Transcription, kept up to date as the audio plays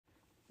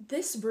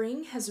This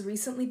ring has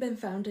recently been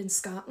found in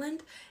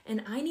Scotland,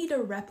 and I need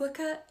a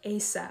replica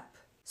ASAP.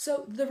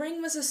 So, the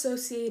ring was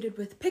associated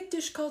with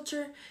Pictish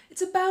culture.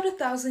 It's about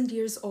 1,000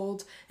 years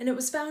old, and it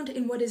was found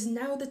in what is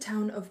now the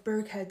town of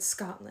Burghead,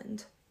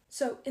 Scotland.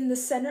 So, in the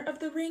center of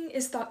the ring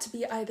is thought to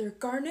be either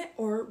garnet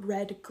or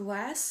red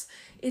glass.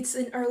 It's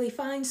an early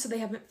find, so they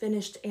haven't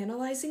finished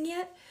analyzing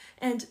yet.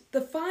 And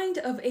the find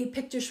of a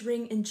Pictish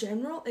ring in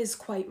general is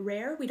quite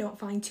rare. We don't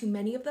find too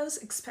many of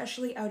those,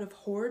 especially out of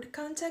hoard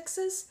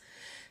contexts.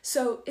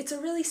 So, it's a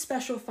really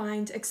special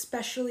find,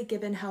 especially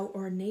given how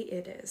ornate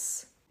it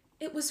is.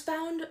 It was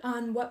found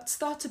on what's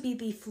thought to be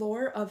the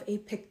floor of a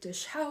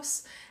Pictish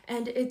house,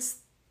 and it's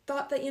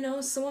thought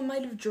that, someone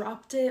might have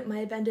dropped it, might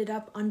have ended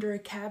up under a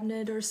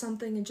cabinet or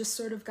something and just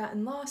sort of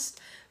gotten lost,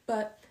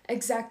 but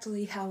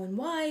exactly how and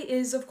why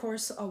is, of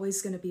course,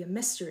 always going to be a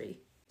mystery.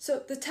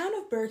 So, the town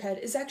of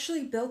Burghead is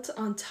actually built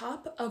on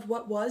top of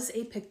what was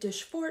a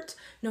Pictish fort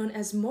known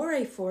as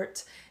Moray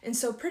Fort, and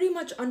so pretty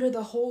much under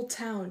the whole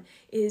town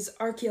is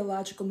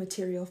archaeological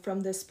material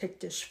from this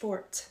Pictish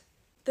fort.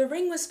 The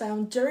ring was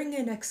found during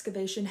an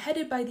excavation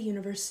headed by the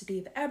University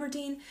of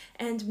Aberdeen,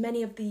 and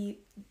many of the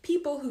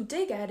people who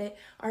dig at it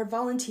are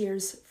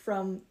volunteers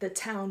from the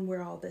town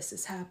where all this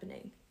is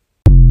happening.